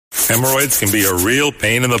Hemorrhoids can be a real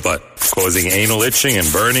pain in the butt, causing anal itching and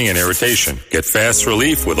burning and irritation. Get fast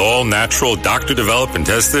relief with all natural, doctor-developed and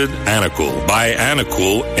tested Anacool. Buy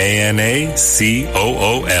Anacool, Anacool,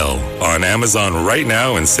 on Amazon right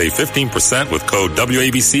now and save 15% with code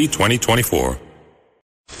WABC 2024.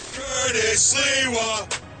 Curtis Sliwa.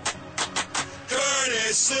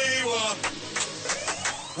 Curtis Sliwa.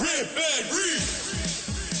 Rip and read.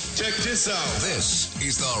 Check this out. This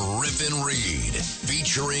is the Rip and Read,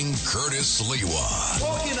 featuring Curtis Sliwa.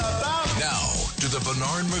 Talking about. Now, to the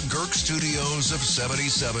Bernard McGurk studios of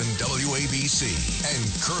 77 WABC and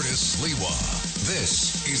Curtis Sliwa.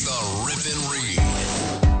 This is the Rip and Read.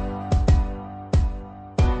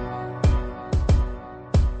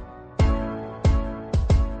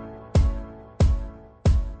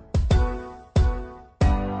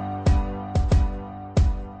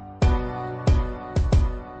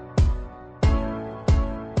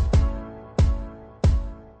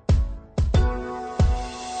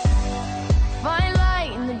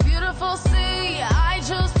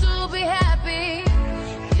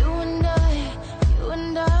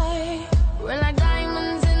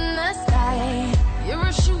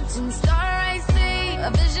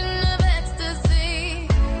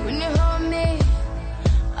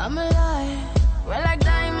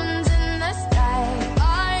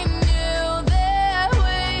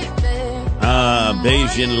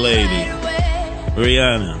 Bayesian lady,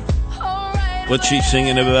 Rihanna. What's she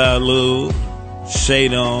singing about, Lou?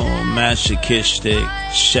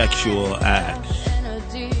 Sadomasochistic sexual acts.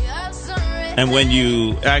 And when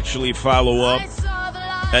you actually follow up,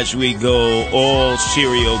 as we go all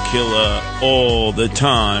serial killer all the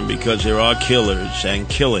time, because there are killers and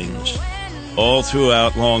killings all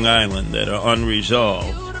throughout Long Island that are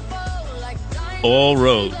unresolved, all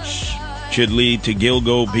roads should lead to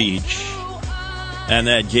Gilgo Beach and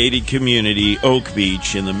that gated community, Oak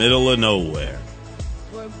Beach, in the middle of nowhere,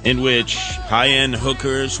 in which high-end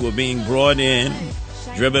hookers were being brought in,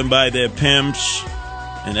 driven by their pimps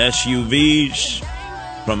and SUVs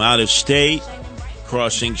from out of state.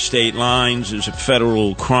 Crossing state lines is a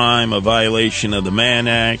federal crime, a violation of the Mann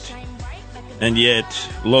Act, and yet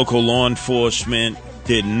local law enforcement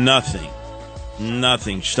did nothing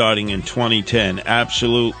starting in 2010,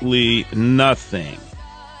 absolutely nothing.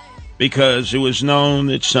 Because it was known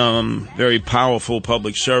that some very powerful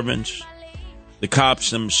public servants, the cops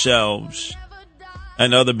themselves,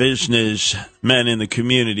 and other businessmen in the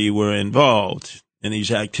community were involved in these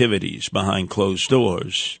activities behind closed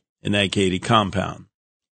doors in that gated compound.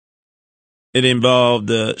 It involved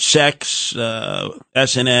sex,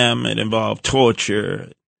 S&M, it involved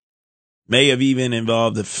torture, may have even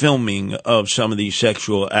involved the filming of some of these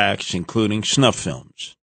sexual acts, including snuff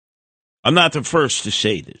films. I'm not the first to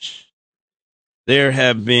say this. There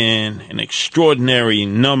have been an extraordinary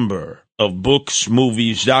number of books,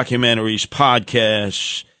 movies, documentaries,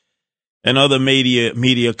 podcasts, and other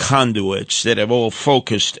media conduits that have all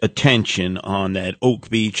focused attention on that Oak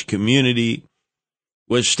Beach community,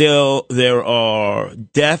 where still there are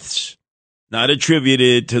deaths not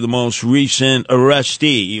attributed to the most recent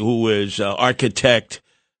arrestee, who is Architect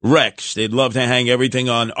Rex. They'd love to hang everything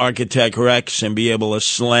on Architect Rex and be able to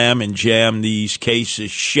slam and jam these cases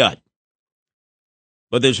shut.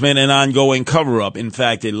 But there's been an ongoing cover-up. In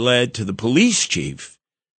fact, it led to the police chief,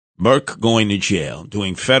 Burke, going to jail,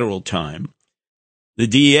 doing federal time. The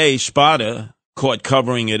DA, Spada, caught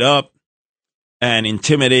covering it up and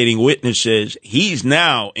intimidating witnesses. He's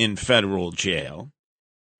now in federal jail.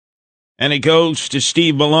 And it goes to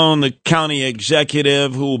Steve Malone, the county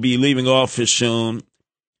executive, who will be leaving office soon,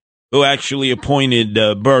 who actually appointed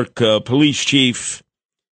Burke police chief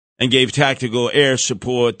and gave tactical air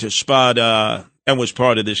support to Spada and was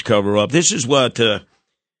part of this cover-up. This is what the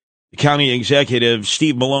county executive,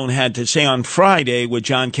 Steve Malone, had to say on Friday with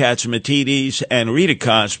John Catsimatidis and Rita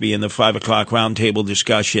Cosby in the 5 o'clock roundtable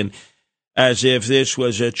discussion, as if this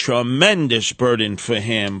was a tremendous burden for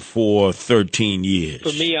him for 13 years.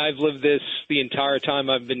 For me, I've lived this the entire time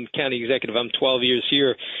I've been county executive. I'm 12 years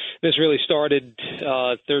here. This really started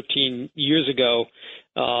 13 years ago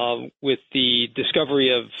with the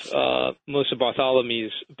discovery of Musa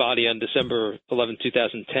Bartholomew's body on December 11,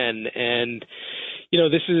 2010. And, you know,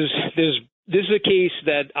 this is a case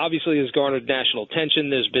that obviously has garnered national attention.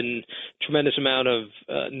 There's been a tremendous amount of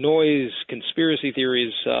noise, conspiracy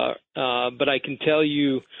theories, but I can tell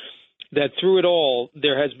you that through it all,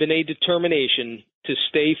 there has been a determination to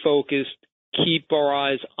stay focused, keep our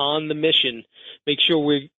eyes on the mission, make sure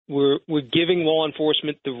we're giving law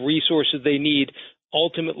enforcement the resources they need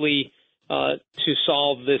ultimately to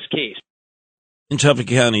solve this case. In Suffolk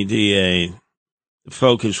County DA The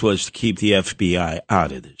focus was to keep the FBI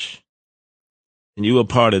out of this. And you were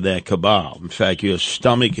part of that cabal. In fact, your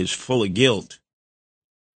stomach is full of guilt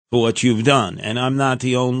for what you've done. And I'm not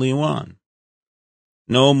the only one.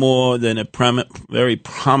 No more than a very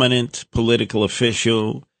prominent political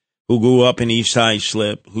official who grew up in East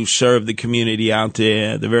Islip, who served the community out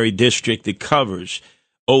there, the very district that covers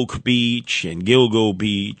Oak Beach and Gilgo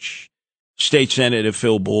Beach. State Senator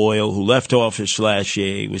Phil Boyle, who left office last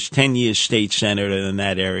year, was 10 years state senator in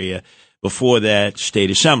that area. Before that, state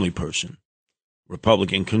assembly person,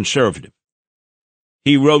 Republican conservative.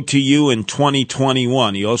 He wrote to you in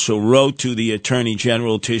 2021. He also wrote to the Attorney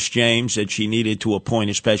General, Tish James, that she needed to appoint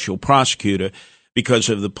a special prosecutor because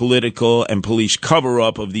of the political and police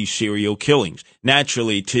cover-up of these serial killings.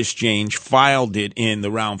 Naturally, Tish James filed it in the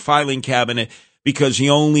round filing cabinet because the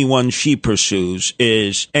only one she pursues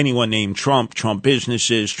is anyone named Trump, Trump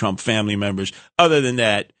businesses, Trump family members. Other than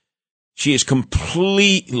that, she is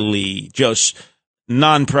completely just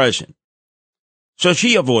non-present. So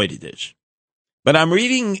she avoided this. But I'm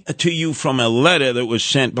reading to you from a letter that was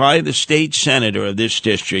sent by the state senator of this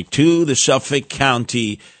district to the Suffolk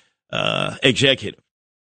County executive,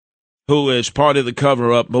 who is part of the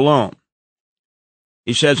cover-up below.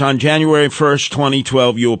 He says, on January 1st,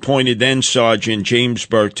 2012, you appointed then Sergeant James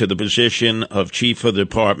Burke to the position of Chief of the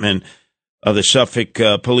Department of the Suffolk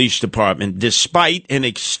Police Department, despite an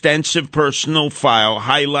extensive personal file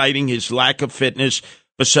highlighting his lack of fitness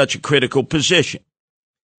for such a critical position.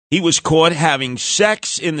 He was caught having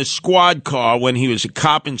sex in the squad car when he was a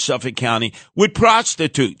cop in Suffolk County with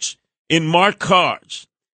prostitutes in marked cars.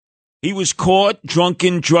 He was caught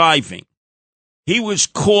drunken driving. He was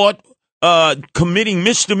caught committing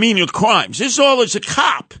misdemeanor crimes. This is all as a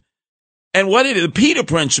cop. And what did the Peter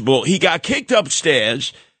principle? He got kicked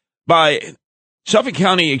upstairs by Suffolk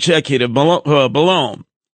County Executive Malone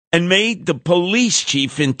and made the police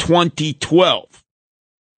chief in 2012.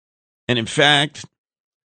 And in fact,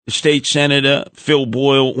 the state senator, Phil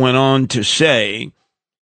Boyle, went on to say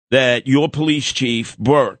that your police chief,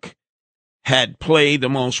 Burke, had played the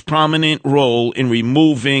most prominent role in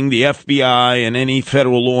removing the FBI and any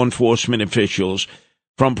federal law enforcement officials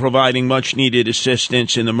from providing much-needed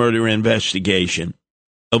assistance in the murder investigation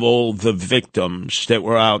of all the victims that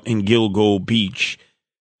were out in Gilgo Beach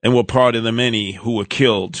and were part of the many who were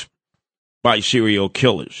killed by serial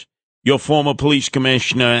killers. Your former police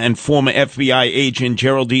commissioner and former FBI agent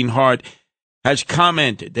Geraldine Hart has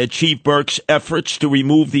commented that Chief Burke's efforts to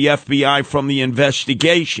remove the FBI from the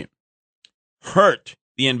investigation hurt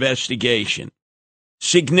the investigation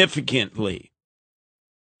significantly.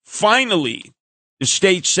 Finally, the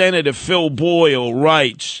state senator Phil Boyle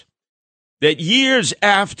writes that years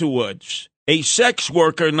afterwards, a sex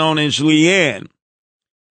worker known as Leanne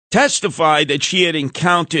testified that she had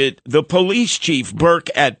encountered the police chief Burke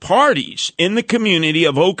at parties in the community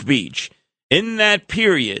of Oak Beach in that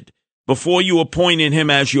period before you appointed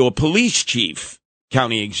him as your police chief,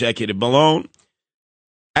 County Executive Malone.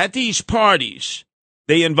 At these parties,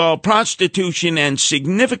 they involved prostitution and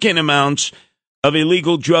significant amounts of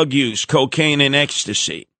illegal drug use, cocaine and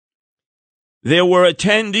ecstasy. There were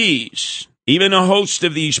attendees, even a host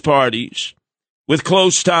of these parties, with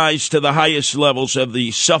close ties to the highest levels of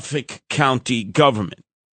the Suffolk County government.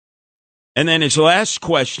 And then his last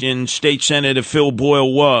question, State Senator Phil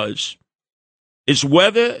Boyle, is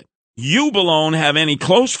whether you, Malone, have any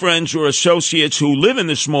close friends or associates who live in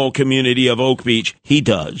the small community of Oak Beach, he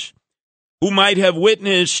does, who might have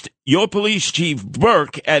witnessed your police chief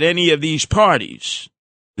Burke at any of these parties.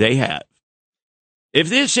 They have. If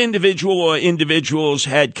this individual or individuals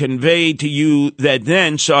had conveyed to you that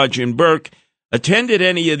then Sergeant Burke attended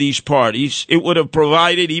any of these parties, it would have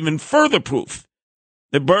provided even further proof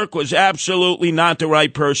that Burke was absolutely not the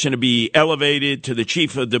right person to be elevated to the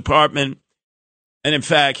chief of the department. And in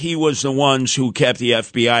fact, he was the ones who kept the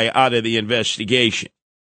FBI out of the investigation.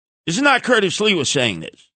 This is not Curtis Sliwa saying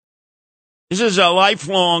this. This is a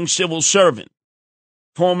lifelong civil servant,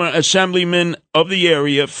 former assemblyman of the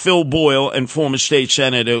area, Phil Boyle, and former state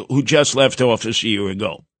senator who just left office a year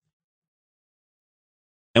ago.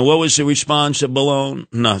 And what was the response of Malone?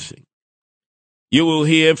 Nothing. You will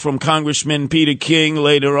hear from Congressman Peter King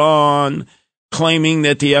later on claiming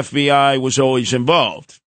that the FBI was always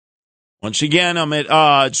involved. Once again, I'm at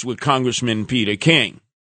odds with Congressman Peter King.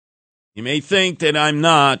 You may think that I'm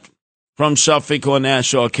not from Suffolk or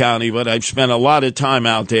Nassau County, but I've spent a lot of time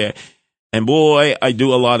out there. And boy, I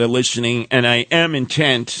do a lot of listening, and I am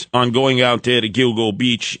intent on going out there to Gilgo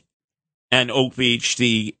Beach and Oak Beach,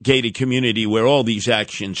 the gated community where all these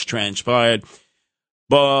actions transpired.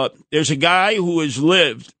 But there's a guy who has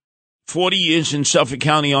lived 40 years in Suffolk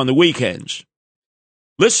County on the weekends.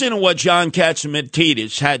 Listen to what John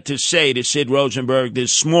Katzimatidis had to say to Sid Rosenberg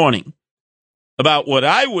this morning about what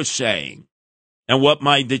I was saying and what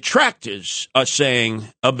my detractors are saying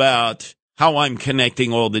about how I'm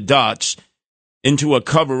connecting all the dots into a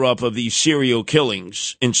cover-up of these serial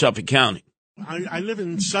killings in Suffolk County. I live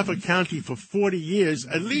in Suffolk County for 40 years,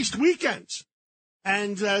 at least weekends.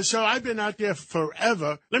 And so I've been out there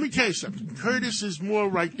forever. Let me tell you something. Curtis is more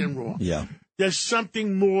right than wrong. Yeah. There's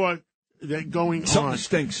something more that going Something on.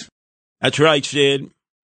 stinks. That's right, Sid.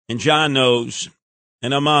 And John knows.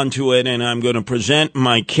 And I'm on to it, and I'm going to present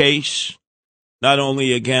my case not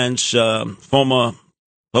only against former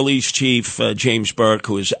police chief James Burke,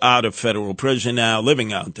 who is out of federal prison now,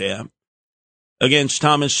 living out there, against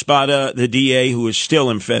Thomas Spada, the DA, who is still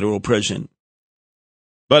in federal prison,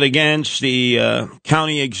 but against the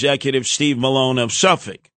county executive Steve Malone of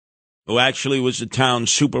Suffolk, who actually was the town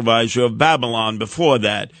supervisor of Babylon before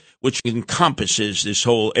that, which encompasses this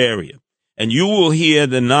whole area. And you will hear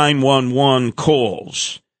the 911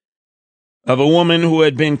 calls of a woman who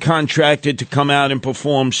had been contracted to come out and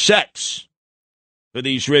perform sex for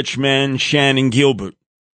these rich men, Shannon Gilbert,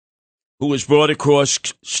 who was brought across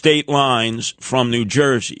state lines from New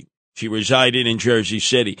Jersey. She resided in Jersey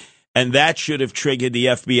City. And that should have triggered the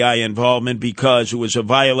FBI involvement because it was a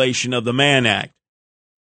violation of the Mann Act.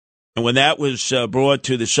 And when that was brought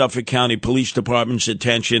to the Suffolk County Police Department's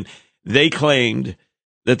attention, they claimed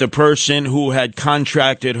that the person who had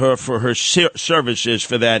contracted her for her services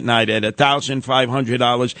for that night at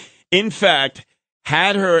 $1,500, in fact,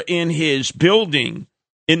 had her in his building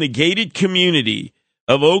in the gated community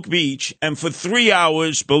of Oak Beach, and for 3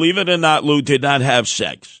 hours, believe it or not, Lou, did not have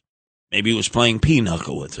sex. Maybe he was playing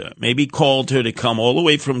pinochle with her. Maybe called her to come all the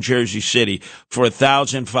way from Jersey City for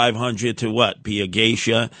 $1,500 to what? Be a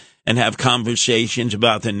geisha and have conversations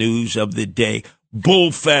about the news of the day.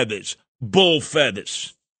 Bull feathers. Bull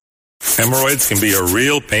feathers. Hemorrhoids can be a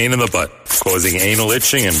real pain in the butt, causing anal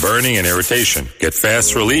itching and burning and irritation. Get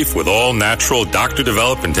fast relief with all natural,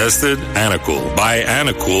 doctor-developed and tested Anacool. Buy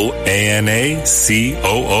Anacool, Anacool,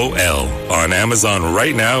 on Amazon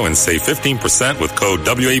right now and save 15% with code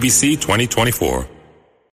WABC2024.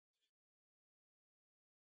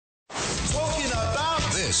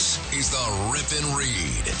 This is the Rip and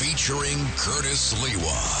Read, featuring Curtis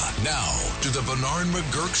Sliwa. Now, to the Bernard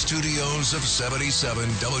McGurk studios of 77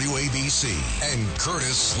 WABC and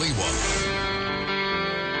Curtis Sliwa.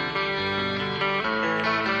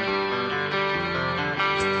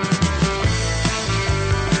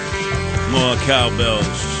 More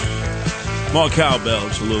cowbells. More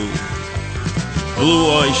cowbells, Lou.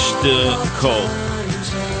 Blue Oyster Cult.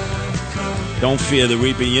 Don't fear the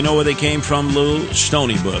reaper. You know where they came from, Lou?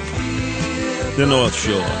 Stony Brook, the North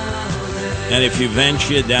Shore. And if you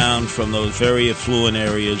venture down from those very affluent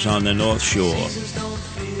areas on the North Shore,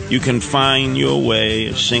 you can find your way.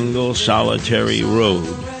 A single solitary road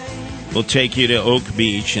will take you to Oak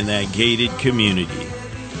Beach in that gated community,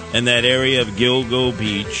 and that area of Gilgo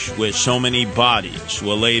Beach where so many bodies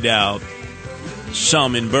were laid out,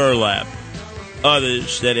 some in burlap,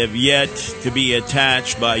 others that have yet to be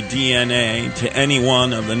attached by DNA to any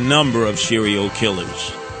one of the number of serial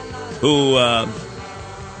killers who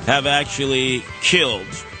have actually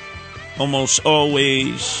killed almost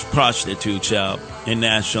always prostitutes out in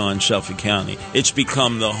Nassau and Suffolk County. It's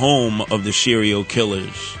become the home of the serial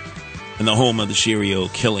killers and the home of the serial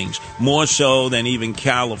killings, more so than even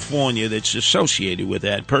California that's associated with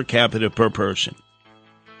that per capita per person.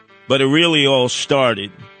 But it really all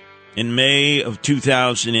started in May of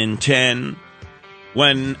 2010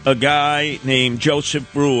 when a guy named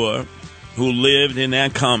Joseph Brewer, who lived in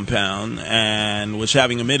that compound and was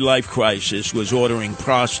having a midlife crisis, was ordering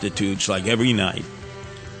prostitutes like every night.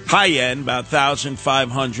 High-end, about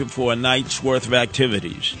 $1,500 for a night's worth of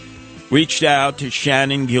activities. Reached out to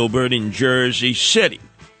Shannon Gilbert in Jersey City.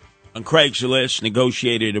 On Craigslist,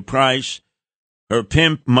 negotiated a price. Her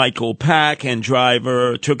pimp, Michael Pack, and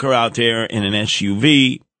driver took her out there in an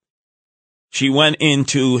SUV. She went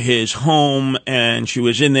into his home, and she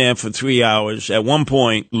was in there for 3 hours. At one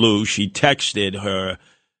point, Lou, she texted her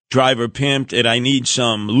driver pimp that I need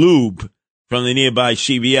some lube from the nearby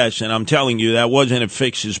CVS, and I'm telling you, that wasn't to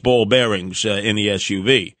fix his ball bearings in the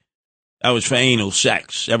SUV. That was for anal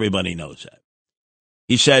sex. Everybody knows that.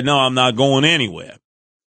 He said, no, I'm not going anywhere,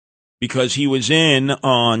 because he was in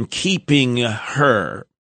on keeping her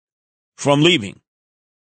from leaving.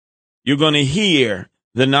 You're going to hear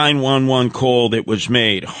the 911 call that was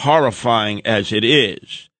made, horrifying as it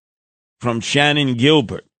is, from Shannon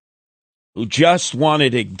Gilbert, who just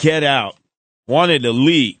wanted to get out, wanted to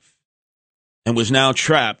leave, and was now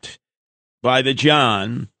trapped by the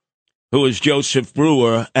John who is Joseph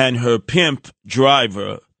Brewer, and her pimp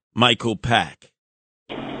driver, Michael Pack.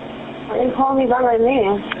 You call me by my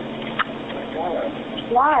name.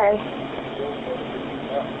 Why?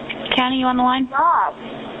 County, you on the line? Stop.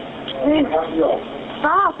 Please.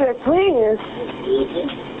 Stop it, please.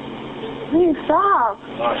 Please stop.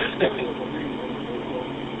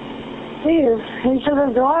 Please, can you shut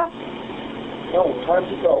the door? No, time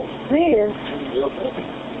to go. Please.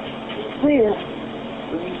 Please.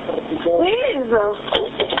 Please.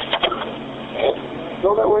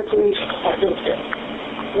 Go that way, please.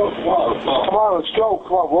 Come on, let's go.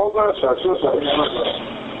 Come on, roll that side. Come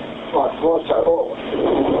on, go outside. Oh.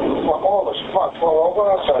 Come on, all of us. Come on, roll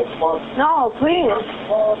that side. Come on. No, please.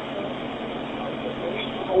 Come on.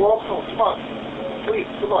 Come on. Please,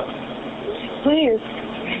 come on. Please.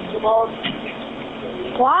 Come on.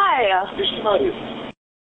 Why? Just come out here.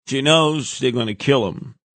 She knows they're going to kill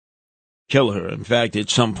her. In fact, at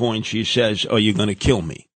some point she says, "Are you going to kill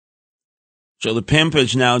me?" So the pimp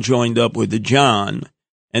has now joined up with the John,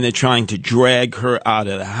 and they're trying to drag her out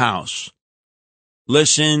of the house.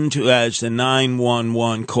 Listen to as the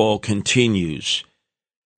 911 call continues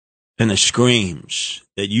and the screams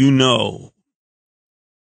that you know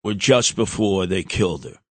were just before they killed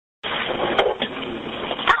her.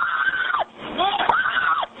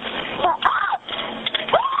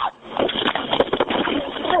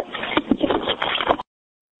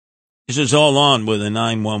 This is all on with a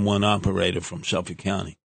 911 operator from Suffolk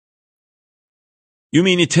County. You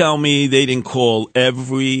mean to tell me they didn't call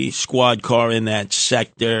every squad car in that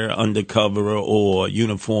sector, undercover or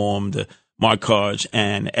uniformed marked cars,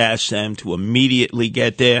 and ask them to immediately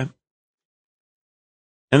get there?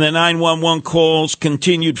 And the 911 calls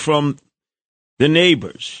continued from the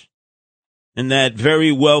neighbors in that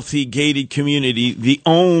very wealthy gated community, the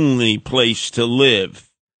only place to live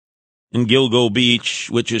in Gilgo Beach,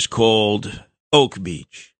 which is called Oak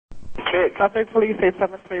Beach. Suffolk Police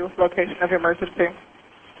 873, what's the location of your emergency?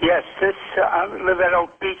 Yes, I live at Oak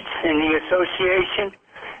Beach in the association.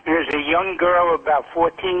 There's a young girl about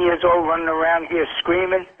 14 years old running around here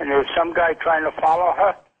screaming, and there's some guy trying to follow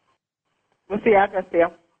her. What's the address there?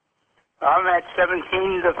 I'm at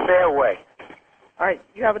 17 The Fairway. All right,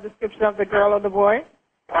 you have a description of the girl or the boy?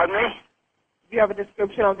 Pardon me? Do you have a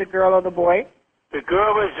description of the girl or the boy? The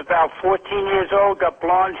girl is about 14 years old, got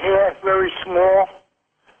blonde hair, very small.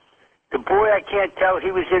 The boy, I can't tell.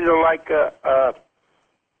 He was into like a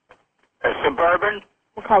Suburban.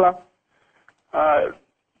 What color?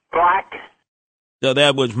 Black. So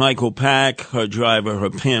that was Michael Pack, her driver, her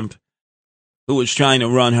pimp, who was trying to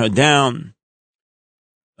run her down.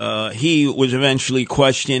 He was eventually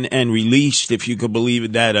questioned and released, if you could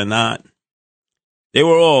believe that or not. They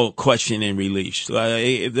were all questioned and released.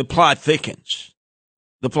 The plot thickens.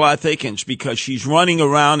 The plot thickens because she's running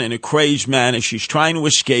around in a crazed manner. She's trying to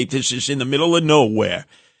escape. This is in the middle of nowhere.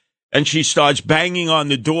 And she starts banging on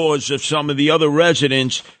the doors of some of the other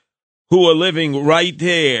residents who are living right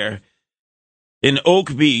there in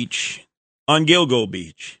Oak Beach on Gilgo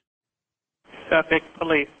Beach. Suffolk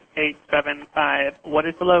Police 875. What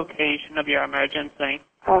is the location of your emergency?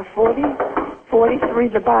 43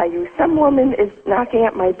 The Bayou. Some woman is knocking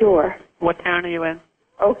at my door. What town are you in?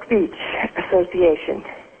 Oak Beach Association.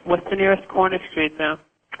 What's the nearest corner street now?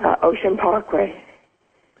 Ocean Parkway.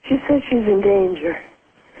 She says she's in danger.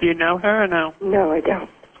 Do you know her or no? No, I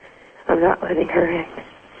don't. I'm not letting her in.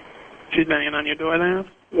 She's banging on your door now?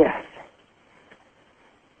 Yes.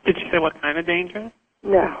 Did she say what kind of danger?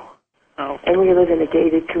 No. Oh. And we live in a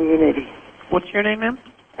gated community. What's your name, ma'am?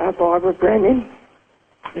 Barbara Brennan.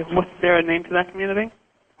 What's there a name to that community?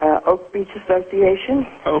 Oak Beach Association.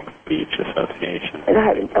 Oak Beach Association. And I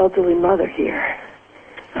have an elderly mother here.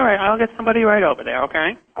 All right, I'll get somebody right over there,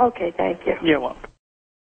 okay? Okay, thank you. You're welcome.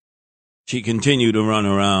 She continued to run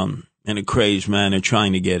around in a crazed manner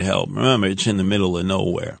trying to get help. Remember, it's in the middle of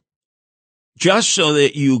nowhere. Just so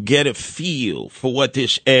that you get a feel for what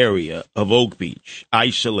this area of Oak Beach,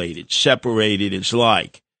 isolated, separated, is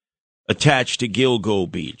like, attached to Gilgo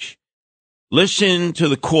Beach. Listen to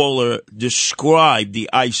the caller describe the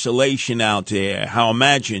isolation out there. How,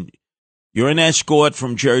 imagine you're an escort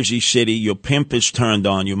from Jersey City. Your pimp is turned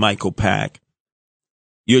on you, Michael Pack.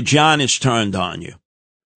 Your John is turned on you.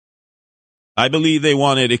 I believe they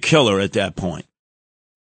wanted to kill her at that point.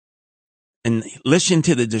 And listen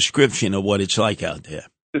to the description of what it's like out there.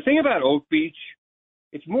 The thing about Oak Beach,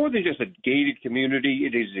 it's more than just a gated community.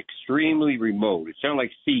 It is extremely remote. It sounds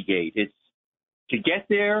like Seagate. It's to get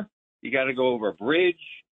there, you got to go over a bridge.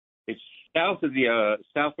 It's south of the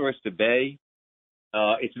South Oyster Bay.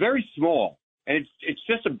 It's very small, and it's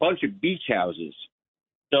just a bunch of beach houses.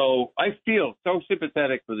 So I feel so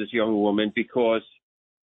sympathetic for this young woman because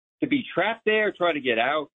to be trapped there, try to get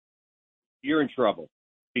out, you're in trouble.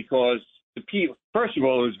 Because the people, first of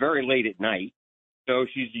all, it was very late at night. So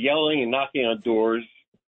she's yelling and knocking on doors.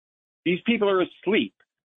 These people are asleep.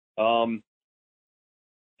 And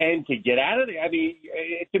to get out of there, I mean,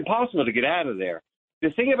 it's impossible to get out of there.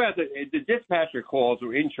 The thing about the dispatcher calls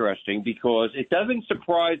were interesting because it doesn't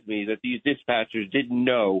surprise me that these dispatchers didn't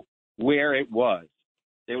know where it was.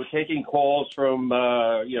 They were taking calls from,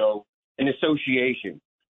 an association.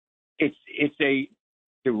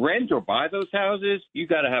 To rent or buy those houses, you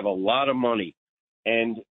got to have a lot of money.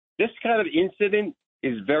 And this kind of incident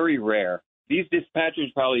is very rare. These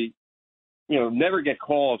dispatchers probably, never get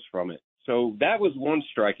calls from it. So that was one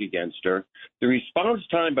strike against her. The response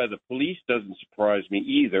time by the police doesn't surprise me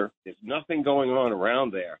either. There's nothing going on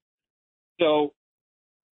around there. So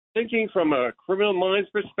thinking from a criminal minds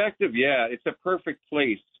perspective, yeah, it's a perfect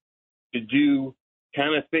place to do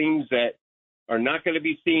kind of things that are not going to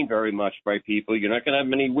be seen very much by people. You're not going to have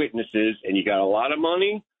many witnesses, and you got a lot of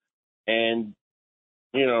money, and,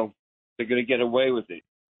 they're going to get away with it.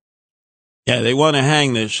 Yeah, they want to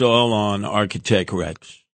hang this all on Architect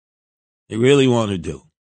Rex. They really want to do.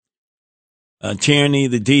 Tierney,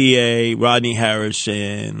 the DA, Rodney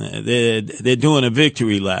Harrison, they're doing a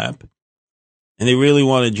victory lap, and they really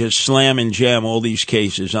want to just slam and jam all these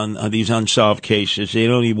cases, on these unsolved cases. They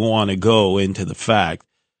don't even want to go into the fact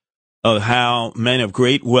of how men of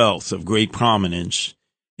great wealth, of great prominence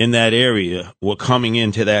in that area were coming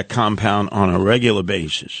into that compound on a regular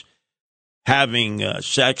basis, having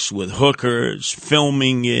sex with hookers,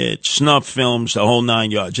 filming it, snuff films, the whole 9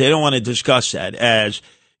 yards. They don't want to discuss that. As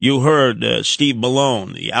you heard Steve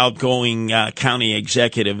Malone, the outgoing county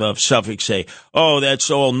executive of Suffolk, say, oh, that's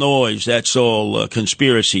all noise, that's all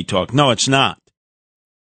conspiracy talk. No, it's not.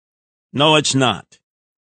 No, it's not.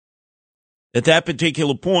 At that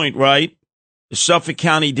particular point, right, the Suffolk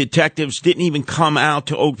County detectives didn't even come out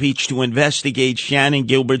to Oak Beach to investigate Shannon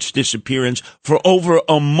Gilbert's disappearance for over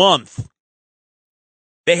a month.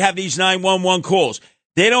 They have these 911 calls.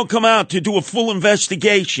 They don't come out to do a full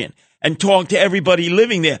investigation and talk to everybody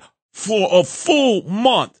living there for a full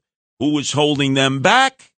month. Who was holding them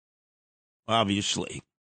back? Obviously,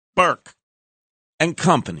 Burke and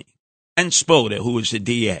company and Spoda, who was the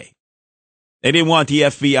DA. They didn't want the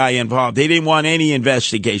FBI involved. They didn't want any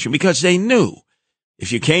investigation because they knew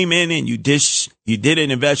if you came in and you did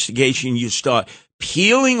an investigation, you start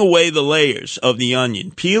peeling away the layers of the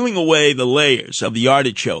onion, peeling away the layers of the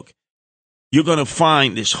artichoke, you're going to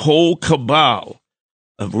find this whole cabal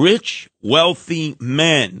of rich, wealthy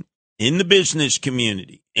men in the business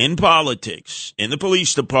community, in politics, in the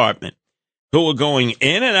police department, who are going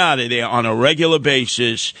in and out of there on a regular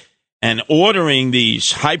basis and ordering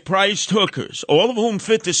these high-priced hookers, all of whom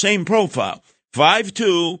fit the same profile.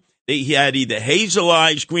 5'2", he had either hazel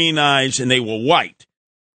eyes, green eyes, and they were white.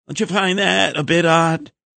 Don't you find that a bit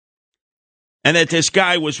odd? And that this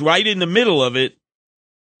guy was right in the middle of it,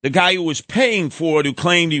 the guy who was paying for it, who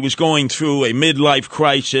claimed he was going through a midlife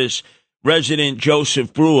crisis, resident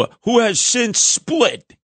Joseph Brewer, who has since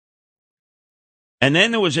split. And then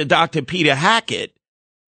there was a Dr. Peter Hackett,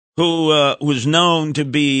 who was known to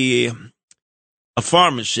be a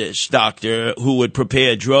pharmacist doctor who would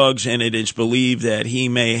prepare drugs, and it is believed that he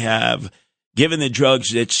may have given the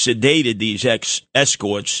drugs that sedated these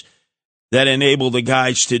escorts that enabled the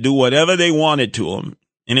guys to do whatever they wanted to them,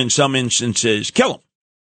 and in some instances, kill them.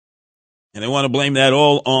 And they want to blame that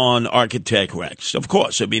all on Architect Rex. Of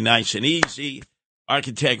course, it'd be nice and easy.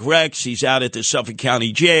 Architect Rex, he's out at the Suffolk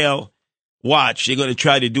County Jail. Watch, they're going to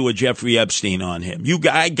try to do a Jeffrey Epstein on him.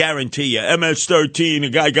 I guarantee you, MS-13, the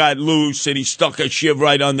guy got loose and he stuck a shiv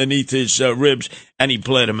right underneath his ribs and he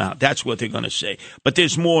bled him out. That's what they're going to say. But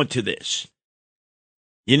there's more to this.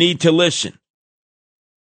 You need to listen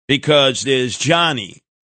because there's Johnny,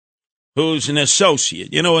 who's an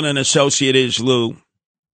associate. You know what an associate is, Lou?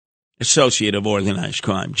 Associate of organized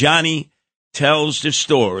crime. Johnny tells the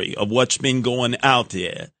story of what's been going out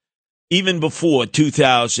there even before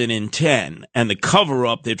 2010 and the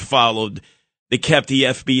cover-up that followed that kept the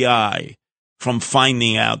FBI from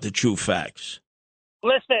finding out the true facts.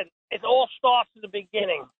 Listen, it all starts in the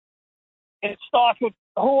beginning. It starts with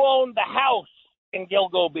who owned the house in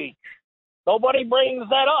Gilgo Beach. Nobody brings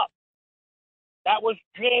that up. That was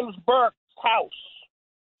James Burke's house.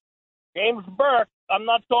 James Burke, I'm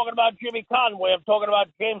not talking about Jimmy Conway, I'm talking about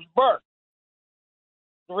James Burke.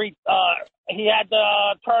 He had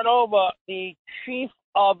to turn over the chief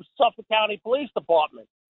of Suffolk County Police Department.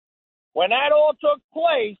 When that all took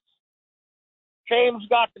place, James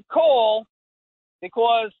got the call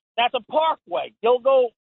because that's a parkway. Gilgo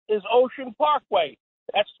is Ocean Parkway.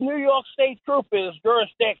 That's New York State Troopers'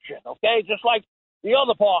 jurisdiction, okay? Just like the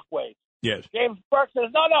other parkways. Yes. James Burke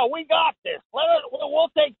says, no, we got this. We'll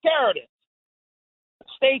take care of this.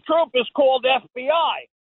 State Troopers called FBI.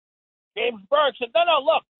 James Burke said, no,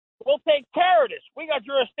 look, we'll take care of this. We got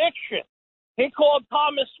jurisdiction. He called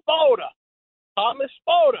Thomas Spoda,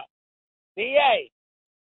 DA.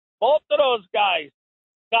 Both of those guys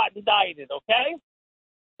got indicted, okay?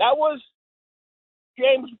 That was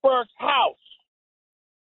James Burke's house.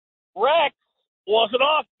 Rex was an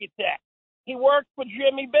architect. He worked for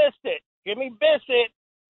Jimmy Bissett. Jimmy Bissett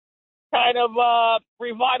kind of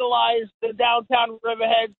revitalized the downtown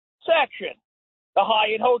Riverhead section, the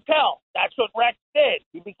Hyatt Hotel. That's what Rex did.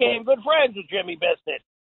 He became good friends with Jimmy Bissett.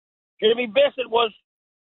 Jimmy Bissett whacked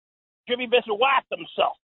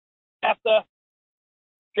himself after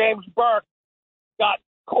James Burke got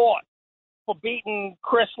caught for beating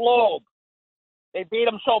Chris Loeb. They beat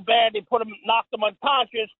him so bad they knocked him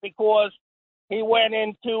unconscious because he went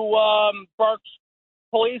into Burke's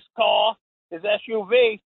police car, his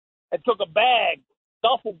SUV, and took a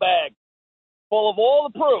duffel bag, full of all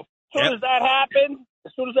the proof. As soon as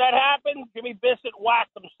that happened, Jimmy Bissett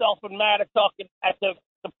whacked himself in Mattatuck at the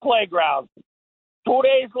playground. 2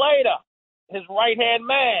 days later, his right-hand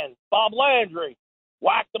man, Bob Landry,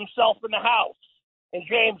 whacked himself in the house in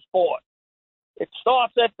Jamesport. It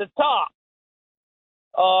starts at the top.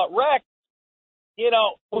 Rex,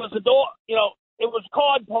 was the door, it was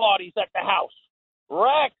card parties at the house.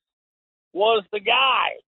 Rex was the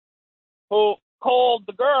guy who called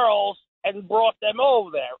the girls and brought them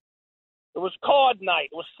over there. It was card night.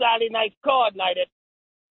 It was Saturday night card night at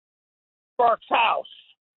Burke's house.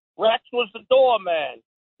 Rex was the doorman.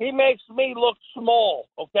 He makes me look small,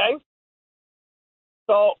 okay?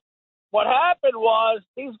 So what happened was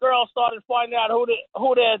these girls started finding out who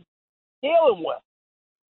they're dealing with.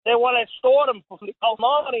 They want to extort them for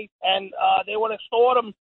money, and they want to extort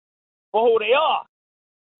them for who they are.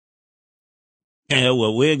 Yeah,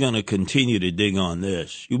 well, we're going to continue to dig on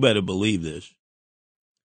this. You better believe this.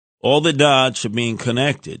 All the dots are being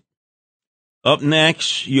connected. Up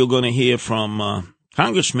next, you're going to hear from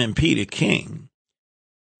Congressman Peter King,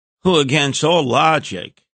 who, against all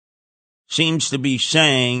logic, seems to be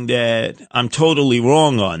saying that I'm totally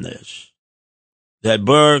wrong on this, that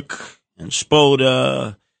Burke and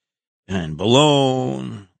Spoda and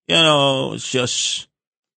Balone, it's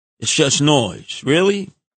just noise. Really?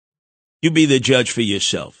 You be the judge for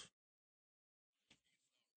yourself.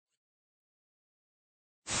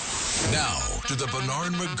 Now to the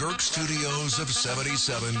Bernard McGurk studios of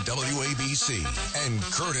 77 WABC and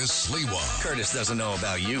Curtis Sliwa. Curtis doesn't know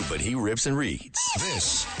about you, but he rips and reads.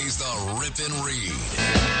 This is the Rip and Read.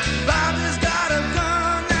 Bobby's got a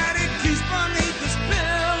gun that he keeps beneath his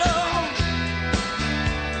pillow.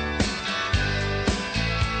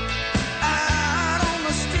 Out on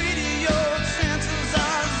the street, your chances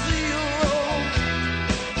are zero.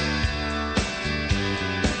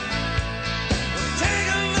 Take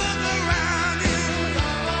a look around you.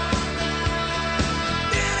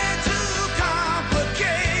 It ain't too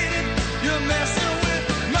complicated. You're messing with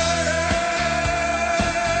murder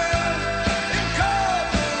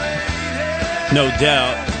incorporated. No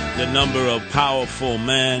doubt the number of powerful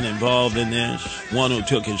men involved in this, one who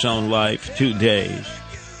took his own life 2 days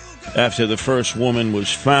after the first woman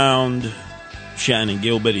was found, Shannon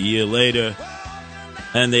Gilbert, a year later,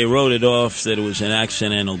 and they wrote it off that it was an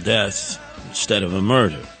accidental death instead of a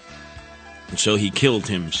murder. And so he killed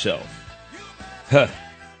himself.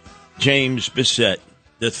 James Bissett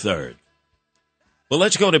III. Well,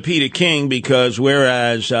 let's go to Peter King, because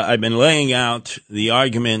whereas I've been laying out the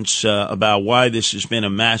arguments about why this has been a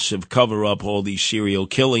massive cover-up, all these serial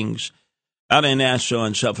killings out in Nassau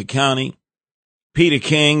and Suffolk County, Peter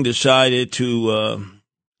King decided to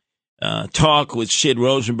talk with Sid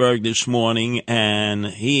Rosenberg this morning, and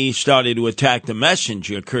he started to attack the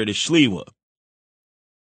messenger, Curtis Sliwa,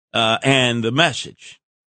 and the message.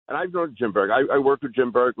 And I've known Jim Burke. I worked with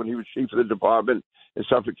Jim Burke when he was chief of the department in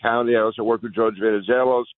Suffolk County. I also worked with George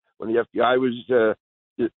Venizelos when the FBI was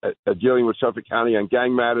dealing with Suffolk County on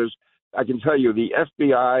gang matters. I can tell you the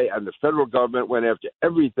FBI and the federal government went after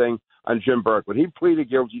everything on Jim Burke. What he pleaded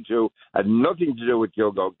guilty to had nothing to do with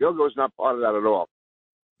Gilgo. Gilgo is not part of that at all.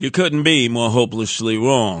 You couldn't be more hopelessly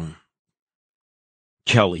wrong,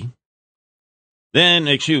 Kelly.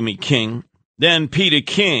 King. Then Peter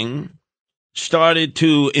King started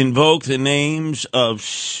to invoke the names of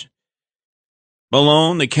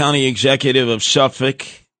Balone, the county executive of Suffolk,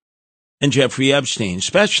 and Jeffrey Epstein,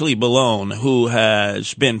 especially Balone, who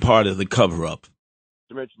has been part of the cover-up.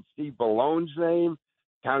 To mention Steve Balone's name,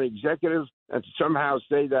 county executive, and to somehow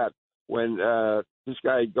say that when this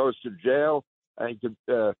guy goes to jail, he could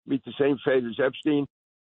meet the same fate as Epstein.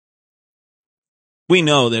 We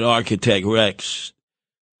know that Architect Rex,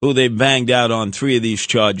 who they banged out on 3 of these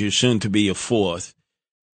charges, soon to be a 4th,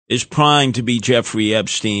 is primed to be Jeffrey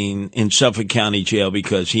Epstein in Suffolk County Jail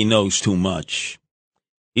because he knows too much.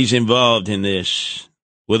 He's involved in this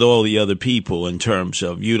with all the other people in terms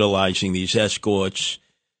of utilizing these escorts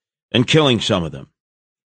and killing some of them.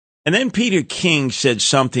 And then Peter King said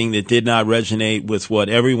something that did not resonate with what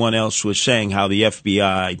everyone else was saying, how the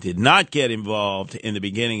FBI did not get involved in the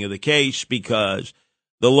beginning of the case because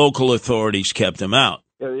the local authorities kept them out.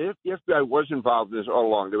 Yeah, the FBI was involved in this all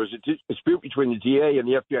along. There was a dispute between the DA and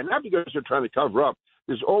the FBI, not because they're trying to cover up.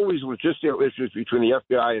 There's always logistical issues between the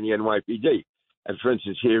FBI and the NYPD. And for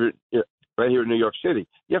instance, right here in New York City,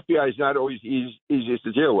 the FBI is not always easiest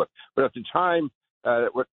to deal with. But at the time,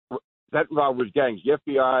 what that involved was gangs. The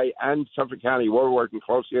FBI and Suffolk County were working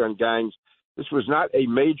closely on gangs. This was not a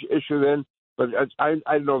major issue then, but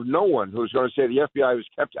I know of no one who's going to say the FBI was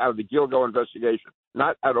kept out of the Gilgo investigation.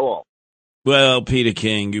 Not at all. Well, Peter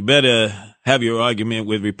King, you better have your argument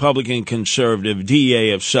with Republican conservative DA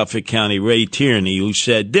of Suffolk County, Ray Tierney, who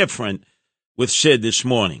said different with Sid this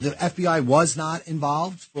morning. The FBI was not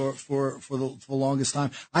involved for the longest time.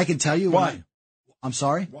 I can tell you why. I'm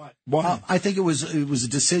sorry? Why? I think it was a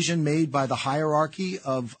decision made by the hierarchy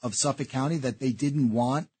of Suffolk County that they didn't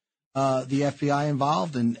want the FBI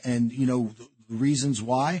involved, and the reasons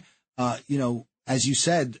why. As you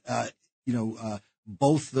said,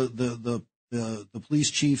 both the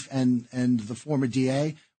police chief and the former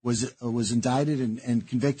DA was indicted and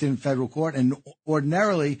convicted in federal court. And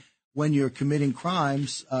ordinarily, when you're committing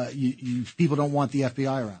crimes, people don't want the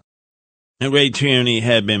FBI around. And Ray Tierney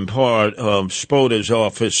had been part of Spoda's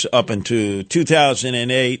office up until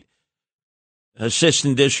 2008.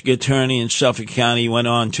 Assistant District Attorney in Suffolk County, went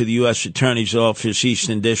on to the U.S. Attorney's Office,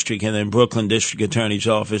 Eastern District, and then Brooklyn District Attorney's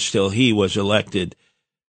Office till he was elected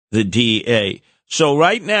the DA. So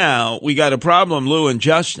right now, we got a problem, Lou and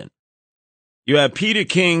Justin. You have Peter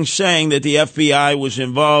King saying that the FBI was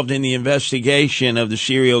involved in the investigation of the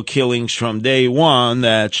serial killings from day one,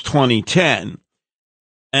 that's 2010.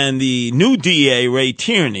 And the new DA, Ray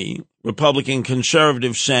Tierney, Republican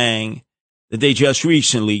conservative, saying that they just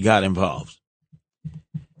recently got involved.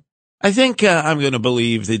 I think I'm going to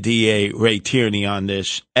believe the DA, Ray Tierney, on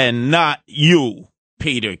this, and not you,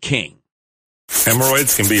 Peter King.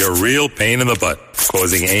 Hemorrhoids can be a real pain in the butt,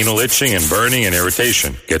 causing anal itching and burning and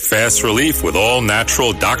irritation. Get fast relief with all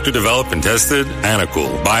natural, doctor-developed and tested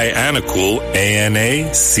Anacool. Buy Anacool,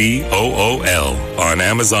 ANACOOL, on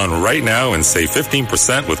Amazon right now and save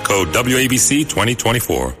 15% with code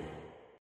WABC2024.